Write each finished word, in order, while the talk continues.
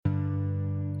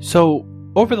So,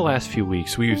 over the last few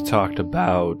weeks, we've talked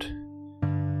about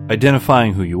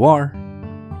identifying who you are.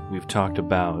 We've talked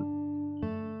about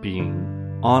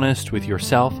being honest with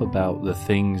yourself about the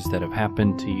things that have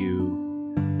happened to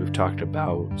you. We've talked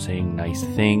about saying nice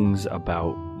things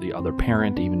about the other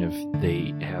parent, even if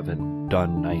they haven't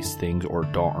done nice things or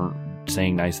aren't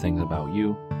saying nice things about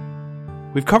you.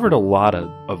 We've covered a lot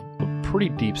of pretty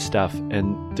deep stuff,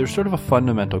 and there's sort of a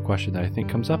fundamental question that I think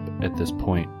comes up at this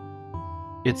point.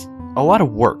 It's a lot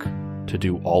of work to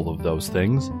do all of those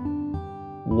things.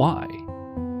 Why?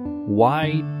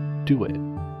 Why do it?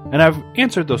 And I've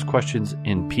answered those questions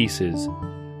in pieces,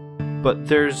 but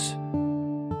there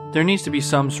needs to be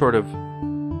some sort of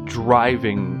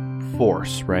driving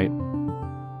force, right?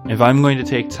 If I'm going to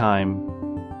take time,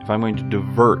 if I'm going to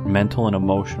divert mental and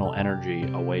emotional energy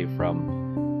away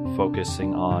from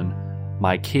focusing on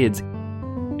my kids,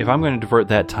 if I'm going to divert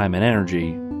that time and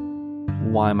energy,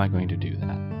 why am I going to do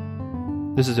that?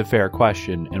 This is a fair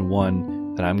question, and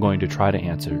one that I'm going to try to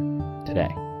answer today.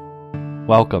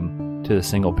 Welcome to the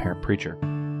Single Parent Preacher.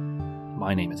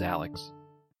 My name is Alex.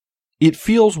 It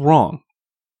feels wrong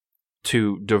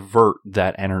to divert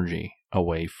that energy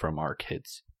away from our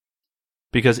kids,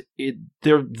 because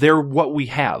they're what we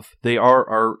have. They are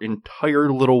our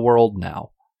entire little world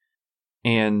now.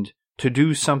 And to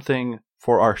do something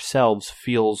for ourselves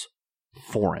feels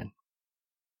foreign.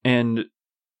 And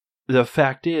the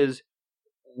fact is,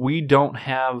 we don't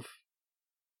have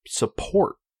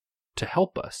support to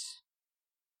help us.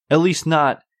 At least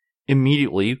not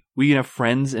immediately. We have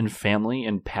friends and family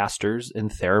and pastors and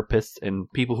therapists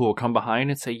and people who will come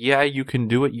behind and say, yeah, you can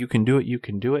do it, you can do it, you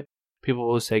can do it. People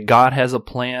will say, God has a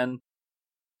plan.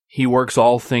 He works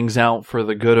all things out for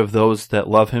the good of those that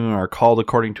love him and are called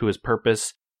according to his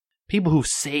purpose. People who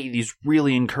say these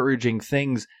really encouraging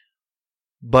things,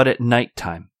 but at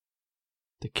nighttime,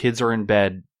 the kids are in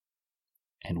bed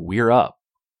and we're up.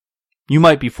 You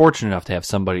might be fortunate enough to have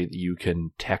somebody that you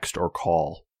can text or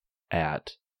call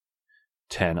at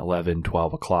 10, 11,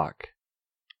 12 o'clock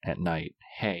at night.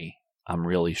 Hey, I'm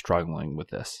really struggling with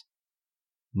this.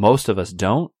 Most of us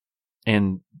don't.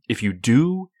 And if you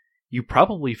do, you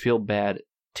probably feel bad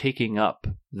taking up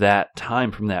that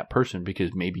time from that person because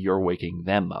maybe you're waking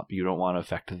them up. You don't want to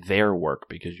affect their work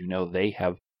because you know they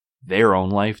have their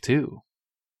own life too.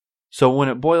 So when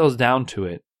it boils down to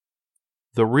it,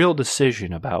 the real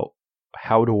decision about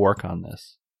how to work on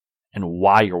this and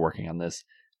why you're working on this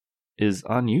is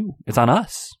on you. It's on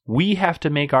us. We have to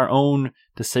make our own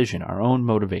decision, our own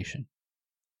motivation.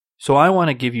 So I want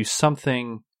to give you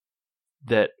something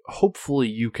that hopefully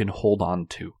you can hold on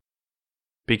to.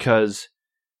 Because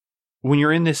when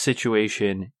you're in this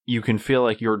situation, you can feel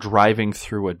like you're driving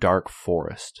through a dark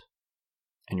forest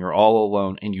and you're all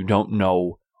alone and you don't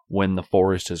know when the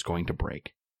forest is going to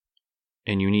break.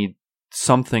 And you need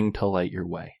something to light your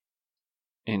way.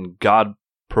 And God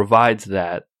provides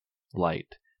that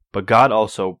light. But God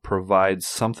also provides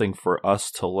something for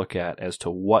us to look at as to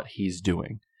what he's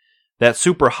doing. That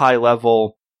super high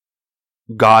level,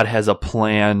 God has a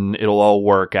plan, it'll all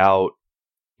work out,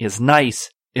 is nice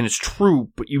and it's true,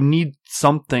 but you need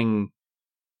something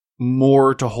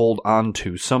more to hold on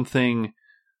to. Something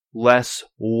less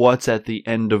what's at the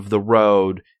end of the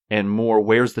road and more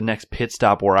where's the next pit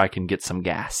stop where I can get some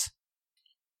gas.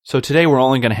 So today we're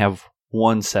only going to have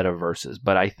one set of verses,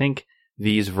 but I think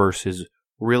these verses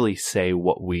really say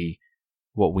what we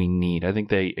need. I think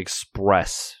they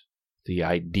express the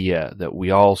idea that we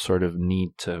all sort of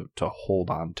need to hold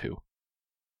on to.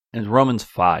 In Romans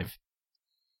 5.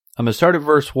 I'm going to start at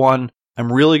verse 1.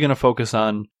 I'm really going to focus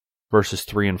on verses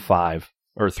 3 and 5,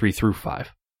 or 3 through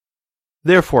 5.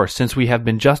 Therefore, since we have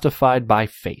been justified by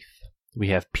faith, we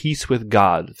have peace with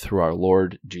God through our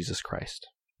Lord Jesus Christ.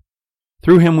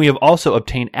 Through him we have also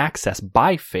obtained access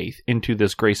by faith into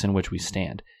this grace in which we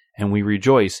stand, and we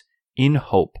rejoice in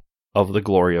hope of the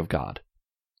glory of God.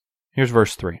 Here's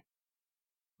verse 3.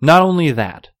 Not only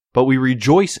that, but we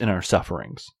rejoice in our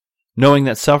sufferings, knowing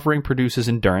that suffering produces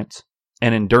endurance,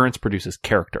 and endurance produces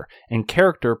character, and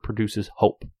character produces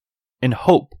hope. And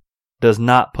hope does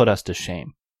not put us to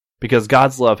shame, because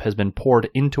God's love has been poured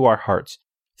into our hearts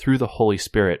through the Holy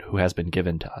Spirit who has been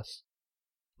given to us.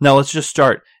 Now let's just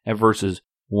start at verses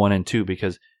 1 and 2,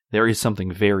 because there is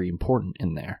something very important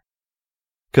in there.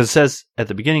 Because it says at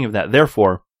the beginning of that,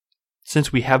 therefore,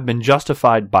 since we have been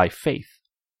justified by faith.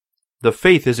 The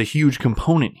faith is a huge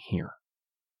component here.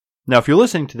 Now, if you're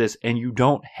listening to this and you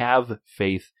don't have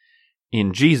faith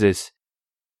in Jesus,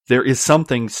 there is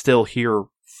something still here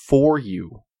for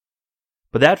you.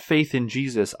 But that faith in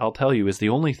Jesus, I'll tell you, is the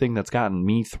only thing that's gotten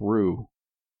me through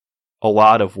a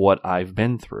lot of what I've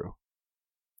been through.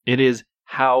 It is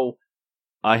how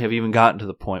I have even gotten to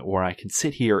the point where I can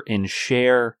sit here and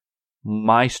share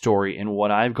my story and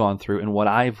what I've gone through and what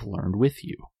I've learned with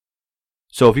you.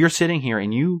 So if you're sitting here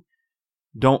and you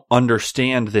don't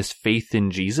understand this faith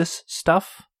in Jesus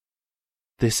stuff,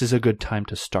 this is a good time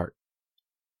to start.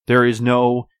 There is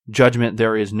no judgment.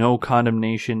 There is no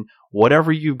condemnation.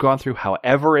 Whatever you've gone through,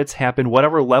 however it's happened,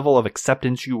 whatever level of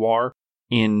acceptance you are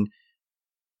in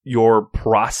your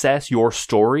process, your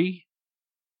story,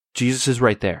 Jesus is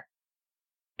right there.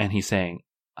 And he's saying,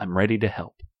 I'm ready to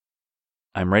help.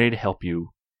 I'm ready to help you.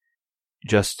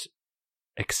 Just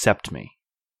accept me.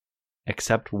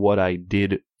 Accept what I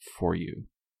did for you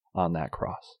on that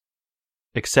cross.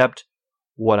 Accept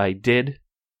what I did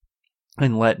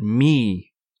and let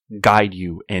me guide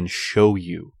you and show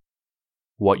you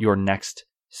what your next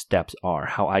steps are,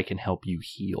 how I can help you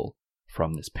heal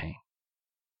from this pain.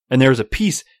 And there's a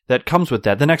peace that comes with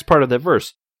that. The next part of that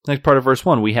verse, the next part of verse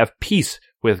 1, we have peace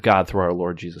with God through our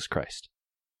Lord Jesus Christ.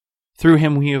 Through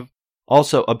him we have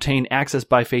also obtained access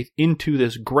by faith into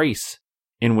this grace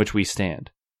in which we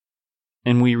stand.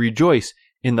 And we rejoice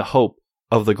in the hope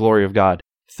of the glory of God.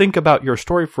 Think about your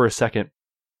story for a second.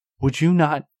 Would you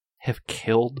not have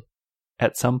killed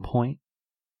at some point?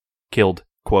 Killed,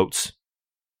 quotes,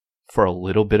 for a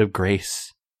little bit of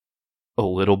grace, a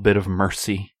little bit of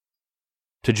mercy,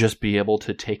 to just be able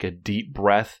to take a deep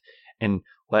breath and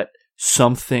let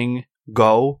something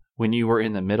go when you were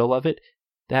in the middle of it?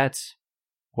 That's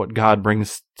what God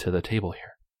brings to the table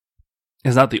here.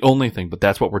 It's not the only thing, but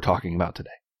that's what we're talking about today.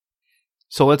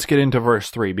 So let's get into verse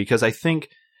 3, because I think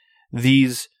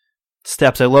these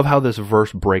steps, I love how this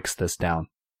verse breaks this down.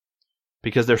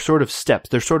 Because they're sort of steps,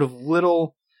 they're sort of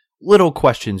little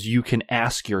questions you can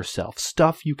ask yourself,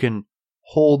 stuff you can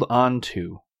hold on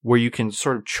to, where you can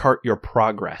sort of chart your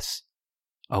progress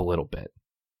a little bit.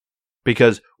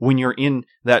 Because when you're in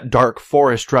that dark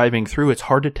forest driving through, it's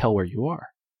hard to tell where you are.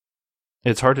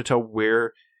 It's hard to tell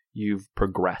where you've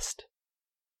progressed.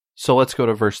 So let's go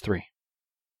to verse 3.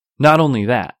 Not only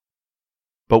that,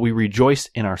 but we rejoice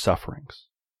in our sufferings.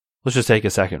 Let's just take a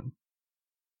second.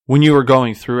 When you were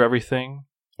going through everything,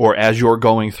 or as you're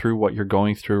going through what you're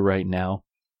going through right now,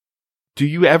 do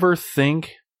you ever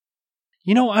think,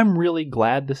 I'm really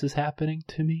glad this is happening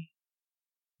to me?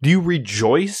 Do you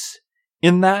rejoice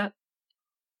in that?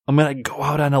 I'm going to go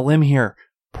out on a limb here.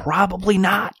 Probably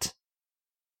not.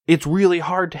 It's really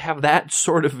hard to have that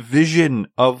sort of vision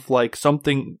of like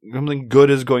something good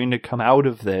is going to come out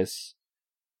of this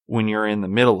when you're in the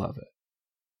middle of it.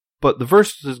 But the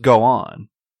verses go on.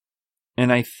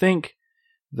 And I think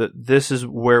that this is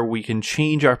where we can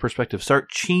change our perspective, start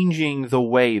changing the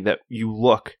way that you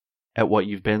look at what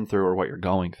you've been through or what you're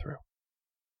going through.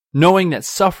 Knowing that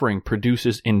suffering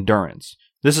produces endurance.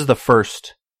 This is the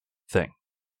first thing.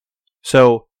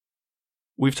 So,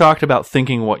 we've talked about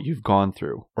thinking what you've gone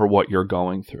through or what you're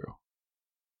going through.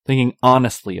 Thinking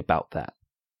honestly about that.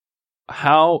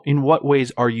 In what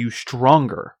ways are you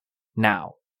stronger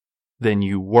now than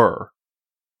you were?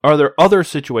 Are there other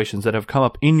situations that have come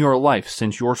up in your life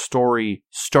since your story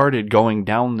started going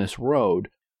down this road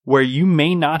where you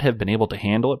may not have been able to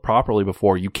handle it properly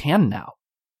before? You can now.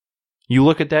 You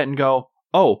look at that and go,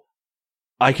 oh,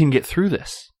 I can get through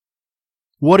this.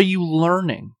 What are you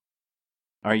learning?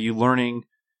 Are you learning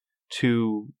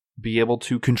to be able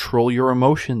to control your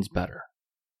emotions better?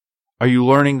 Are you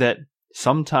learning that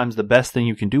sometimes the best thing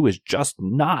you can do is just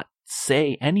not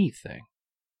say anything?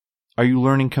 Are you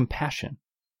learning compassion?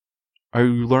 Are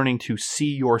you learning to see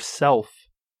yourself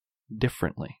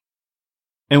differently?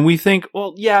 And we think,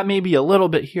 well, yeah, maybe a little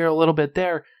bit here, a little bit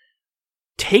there.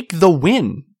 Take the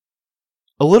win.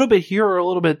 A little bit here or a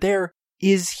little bit there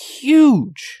is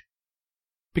huge.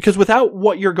 Because without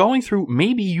what you're going through,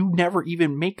 maybe you never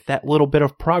even make that little bit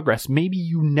of progress. Maybe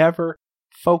you never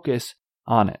focus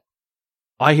on it.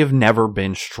 I have never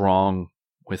been strong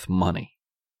with money.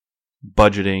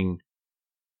 Budgeting,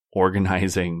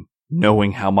 organizing,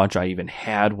 knowing how much I even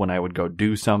had when I would go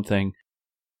do something.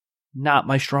 Not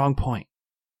my strong point.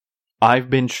 I've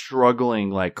been struggling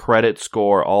like credit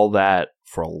score, all that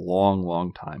for a long,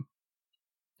 long time.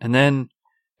 And then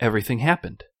everything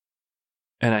happened.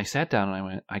 And I sat down and I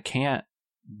went, I can't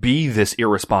be this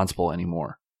irresponsible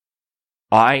anymore.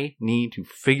 I need to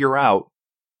figure out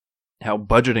how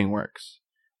budgeting works.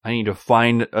 I need to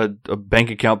find a bank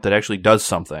account that actually does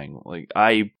something. Like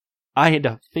I had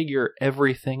to figure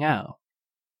everything out.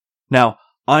 Now,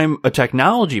 I'm a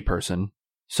technology person,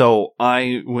 so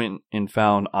I went and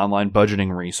found online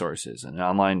budgeting resources and an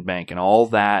online bank and all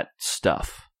that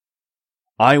stuff.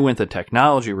 I went the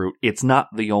technology route. It's not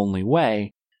the only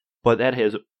way, but that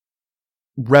has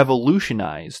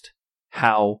revolutionized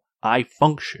how I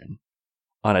function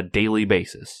on a daily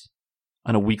basis,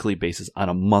 on a weekly basis, on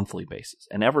a monthly basis.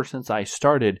 And ever since I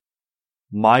started,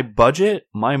 my budget,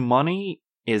 my money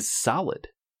is solid.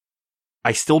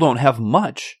 I still don't have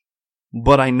much,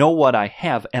 but I know what I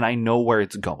have and I know where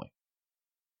it's going.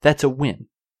 That's a win.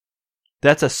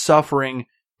 That's a suffering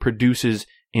produces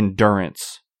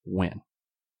endurance win.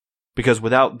 Because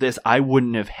without this, I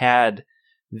wouldn't have had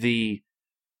the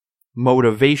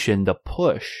motivation, the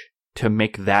push to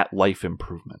make that life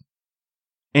improvement.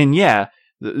 And yeah,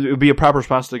 it would be a proper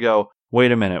response to go,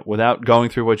 wait a minute, without going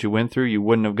through what you went through, you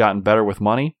wouldn't have gotten better with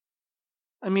money?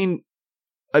 I mean,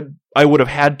 I would have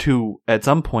had to at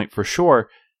some point for sure,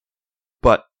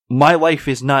 but my life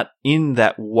is not in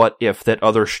that what if, that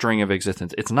other string of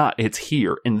existence. It's not. It's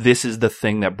here, and this is the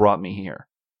thing that brought me here.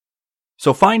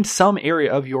 So find some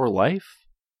area of your life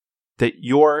that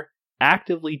you're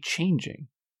actively changing.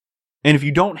 And if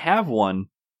you don't have one,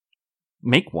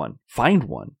 make one. Find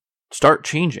one. Start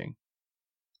changing.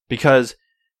 Because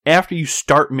after you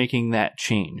start making that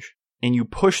change, and you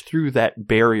push through that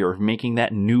barrier of making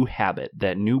that new habit,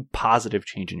 that new positive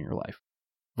change in your life.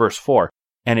 Verse 4,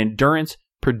 and endurance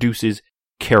produces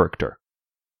character.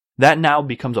 That now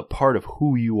becomes a part of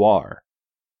who you are.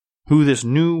 Who this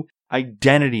new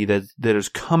identity that is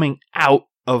coming out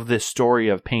of this story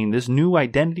of pain, this new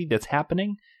identity that's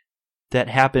happening, that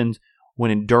happens when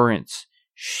endurance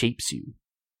shapes you.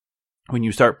 When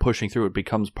you start pushing through, it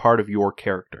becomes part of your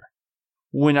character.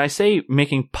 When I say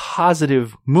making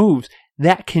positive moves,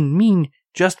 that can mean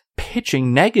just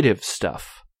pitching negative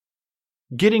stuff.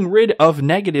 Getting rid of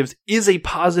negatives is a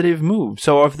positive move.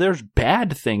 So if there's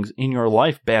bad things in your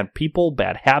life, bad people,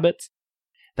 bad habits,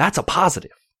 that's a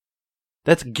positive.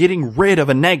 That's getting rid of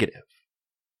a negative.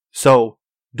 So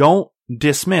don't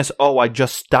dismiss, oh, I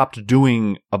just stopped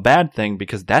doing a bad thing,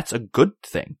 because that's a good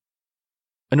thing.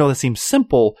 I know that seems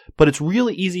simple, but it's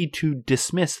really easy to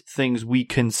dismiss things we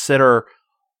consider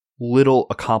little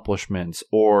accomplishments,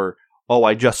 or, oh,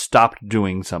 I just stopped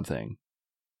doing something.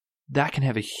 That can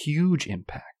have a huge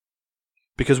impact.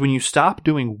 Because when you stop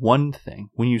doing one thing,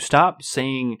 when you stop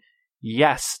saying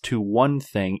yes to one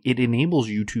thing, it enables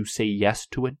you to say yes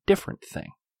to a different thing.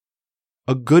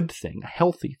 A good thing, a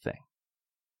healthy thing.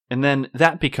 And then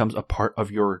that becomes a part of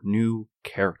your new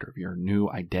character, of your new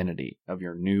identity, of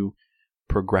your new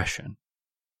progression.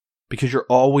 Because you're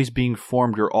always being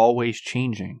formed, you're always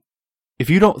changing. If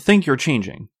you don't think you're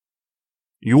changing,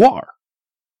 you are.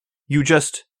 You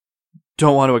just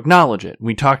don't want to acknowledge it.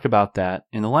 We talked about that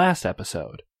in the last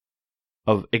episode,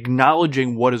 of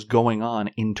acknowledging what is going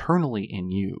on internally in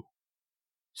you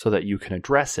so that you can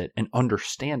address it and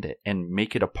understand it and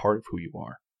make it a part of who you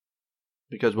are.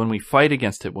 Because when we fight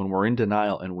against it, when we're in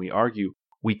denial and we argue,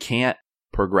 we can't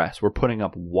progress. We're putting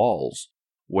up walls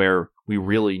where we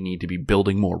really need to be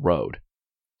building more road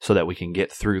so that we can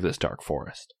get through this dark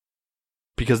forest.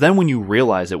 Because then when you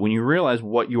realize it, when you realize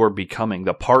what you are becoming,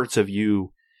 the parts of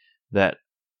you that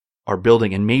are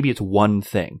building, and maybe it's one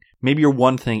thing. Maybe your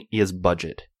one thing is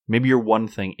budget. Maybe your one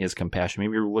thing is compassion.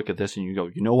 Maybe you look at this and you go,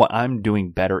 you know what? I'm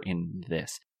doing better in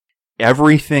this.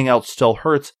 Everything else still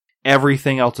hurts.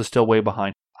 Everything else is still way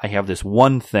behind. I have this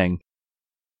one thing.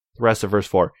 The rest of verse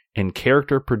 4, and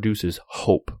character produces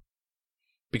hope.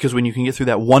 Because when you can get through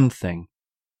that one thing,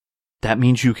 that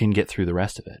means you can get through the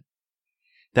rest of it.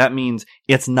 That means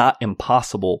it's not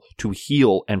impossible to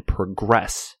heal and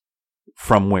progress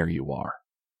from where you are.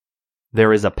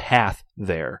 There is a path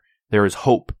there. There is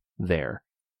hope there.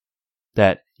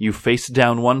 That you face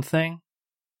down one thing,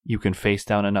 you can face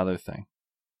down another thing.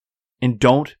 And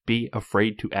don't be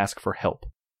afraid to ask for help.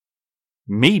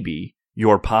 Maybe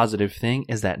your positive thing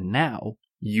is that now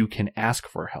you can ask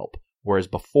for help, whereas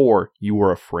before you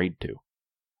were afraid to.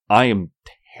 I am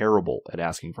terrible at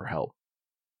asking for help.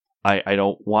 I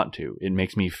don't want to. It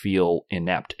makes me feel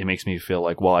inept. It makes me feel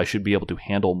like, well, I should be able to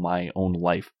handle my own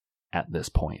life at this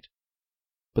point.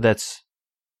 But that's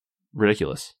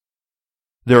ridiculous.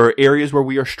 There are areas where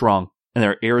we are strong, and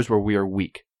there are areas where we are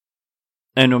weak.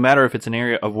 And no matter if it's an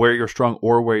area of where you're strong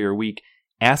or where you're weak,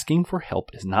 asking for help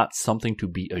is not something to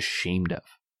be ashamed of.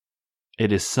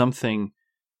 It is something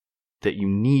that you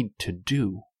need to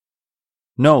do.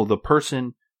 No, the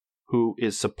person who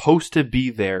is supposed to be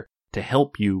there to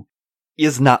help you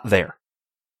is not there.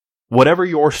 Whatever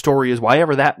your story is, why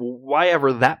ever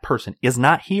that person is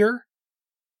not here,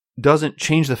 doesn't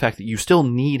change the fact that you still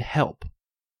need help.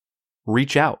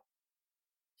 Reach out.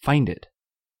 Find it.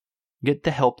 Get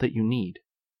the help that you need.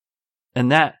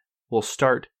 And that will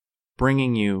start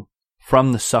bringing you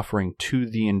from the suffering to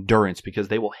the endurance, because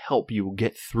they will help you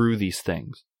get through these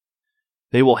things.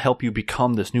 They will help you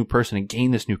become this new person and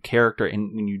gain this new character.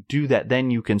 And when you do that,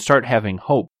 then you can start having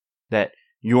hope that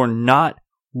you're not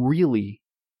really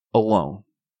alone.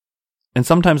 And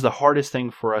sometimes the hardest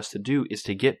thing for us to do is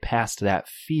to get past that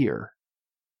fear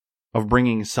of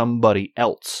bringing somebody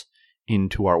else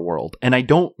into our world. And I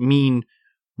don't mean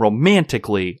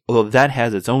romantically, although that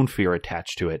has its own fear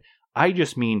attached to it. I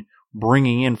just mean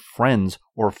bringing in friends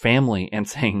or family and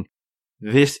saying,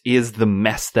 this is the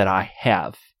mess that I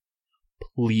have.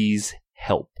 Please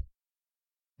help.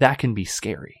 That can be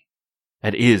scary.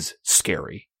 That is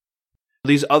scary.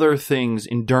 These other things,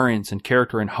 endurance and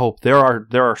character and hope, there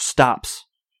are stops.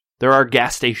 There are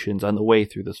gas stations on the way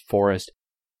through this forest.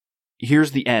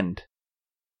 Here's the end.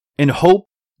 And hope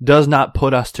does not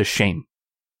put us to shame,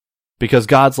 because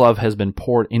God's love has been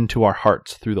poured into our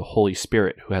hearts through the Holy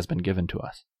Spirit who has been given to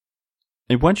us.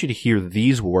 I want you to hear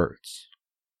these words,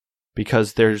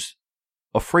 because there's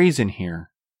a phrase in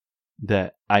here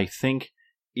that I think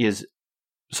is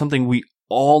something we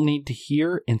all need to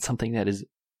hear and something that is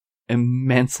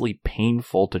immensely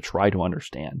painful to try to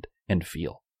understand and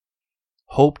feel.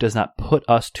 Hope does not put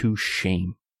us to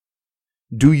shame.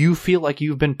 Do you feel like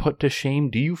you've been put to shame?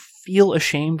 Do you feel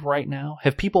ashamed right now?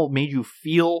 Have people made you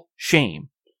feel shame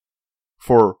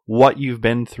for what you've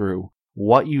been through,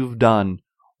 what you've done,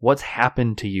 what's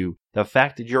happened to you? The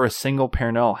fact that you're a single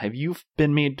parent, have you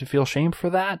been made to feel shame for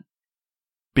that?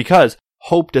 Because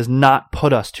hope does not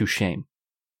put us to shame.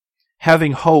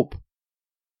 Having hope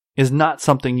is not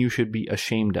something you should be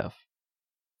ashamed of.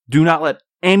 Do not let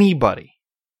anybody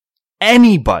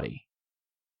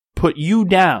put you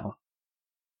down,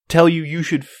 tell you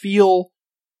should feel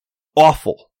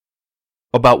awful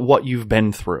about what you've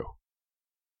been through.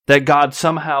 That God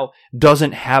somehow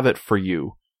doesn't have it for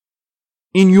you.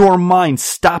 In your mind,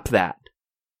 stop that.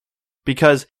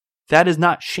 Because that is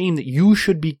not shame that you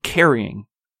should be carrying.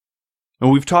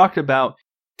 And we've talked about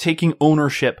taking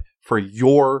ownership for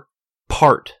your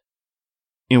part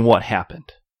in what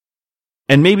happened.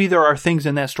 And maybe there are things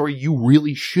in that story you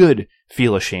really should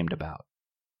feel ashamed about.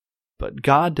 But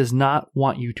God does not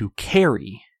want you to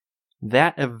carry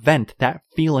that event, that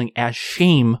feeling as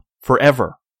shame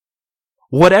forever.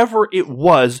 Whatever it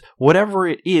was, whatever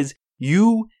it is,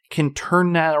 you can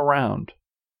turn that around.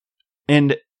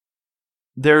 And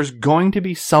there's going to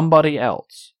be somebody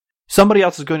else. Somebody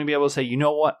else is going to be able to say, you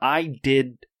know what? I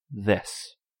did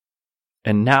this.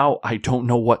 And now I don't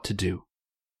know what to do.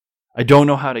 I don't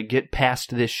know how to get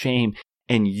past this shame.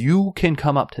 And you can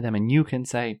come up to them and you can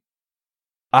say,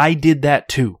 I did that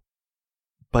too.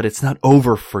 But it's not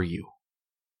over for you.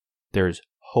 There's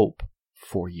hope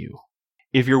for you.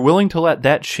 If you're willing to let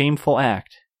that shameful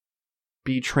act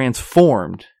be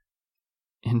transformed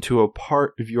into a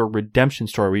part of your redemption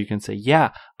story where you can say, yeah,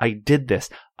 I did this.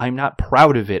 I'm not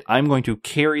proud of it. I'm going to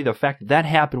carry the fact that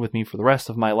happened with me for the rest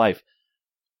of my life.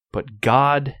 But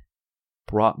God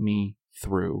brought me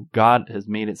through. God has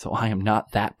made it so I am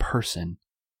not that person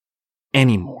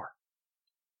anymore.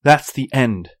 That's the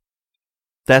end.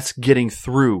 That's getting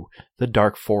through the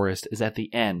dark forest, is at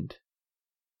the end.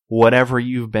 Whatever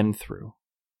you've been through,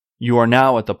 you are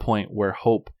now at the point where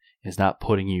hope is not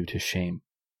putting you to shame.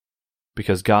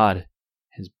 Because God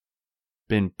has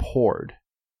been poured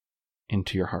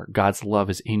into your heart. God's love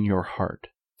is in your heart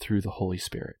through the Holy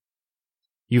Spirit.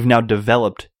 You've now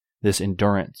developed this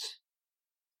endurance.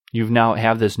 You've now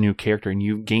have this new character, and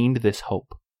you've gained this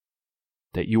hope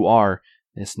that you are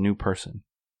this new person.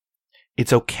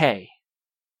 It's okay.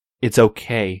 It's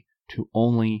okay to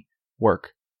only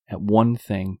work at one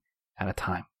thing at a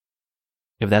time.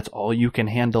 If that's all you can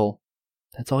handle,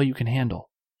 that's all you can handle.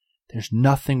 There's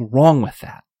nothing wrong with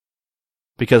that.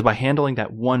 Because by handling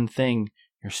that one thing,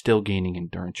 you're still gaining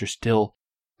endurance. You're still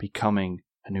becoming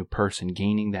a new person,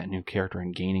 gaining that new character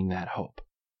and gaining that hope.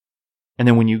 And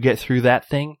then when you get through that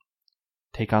thing,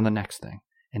 take on the next thing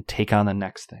and take on the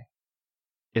next thing.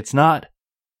 It's not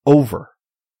over.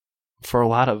 For a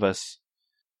lot of us,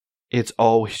 it's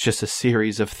always just a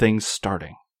series of things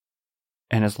starting.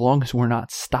 And as long as we're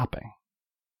not stopping,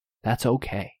 that's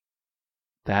okay.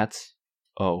 That's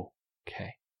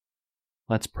okay.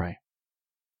 Let's pray.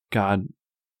 God,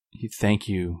 thank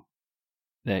you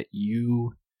that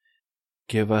you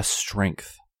give us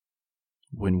strength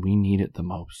when we need it the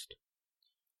most.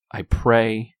 I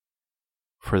pray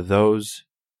for those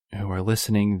who are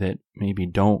listening that maybe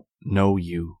don't know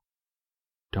you,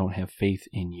 don't have faith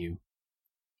in you.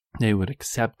 They would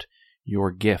accept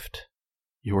your gift,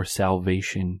 your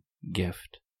salvation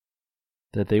gift,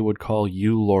 that they would call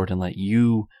you Lord and let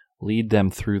you lead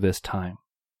them through this time,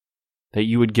 that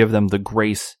you would give them the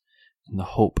grace and the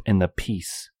hope and the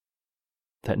peace,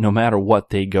 that no matter what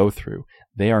they go through,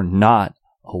 they are not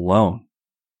alone.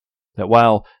 That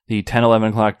while the 10, 11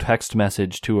 o'clock text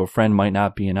message to a friend might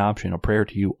not be an option, a prayer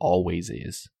to you always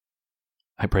is.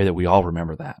 I pray that we all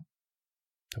remember that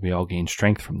we all gain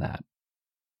strength from that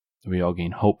we all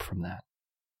gain hope from that,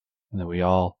 and that we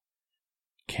all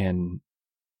can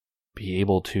be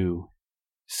able to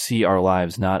see our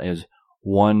lives not as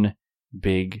one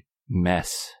big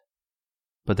mess,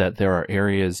 but that there are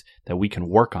areas that we can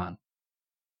work on,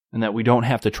 and that we don't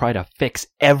have to try to fix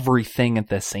everything at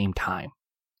the same time.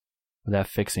 But that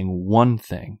fixing one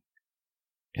thing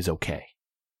is okay,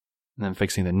 and then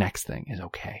fixing the next thing is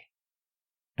okay,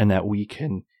 and that we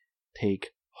can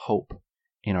take hope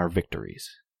in our victories,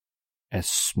 as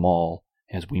small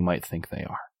as we might think they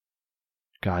are.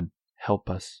 God, help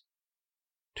us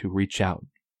to reach out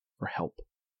for help,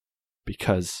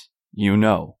 because you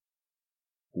know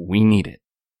we need it.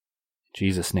 In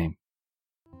Jesus' name,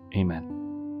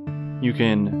 amen. You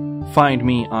can find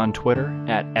me on Twitter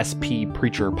at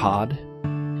SPPreacherPod.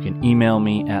 You can email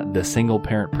me at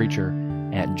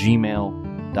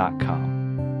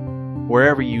thesingleparentpreacher@gmail.com.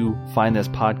 Wherever you find this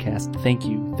podcast, thank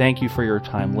you. Thank you for your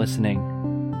time listening.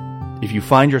 If you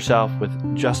find yourself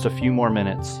with just a few more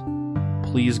minutes,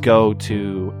 please go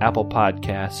to Apple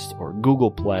Podcasts or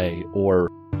Google Play or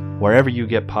wherever you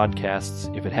get podcasts.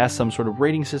 If it has some sort of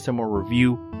rating system or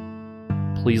review,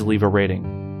 please leave a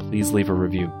rating. Please leave a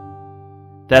review.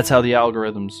 That's how the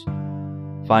algorithms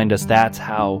find us. That's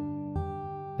how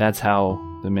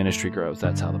the ministry grows.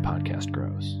 That's how the podcast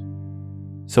grows.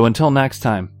 So until next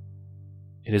time,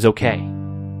 it is okay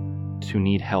to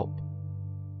need help,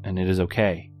 and it is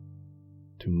okay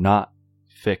to not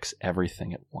fix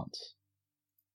everything at once.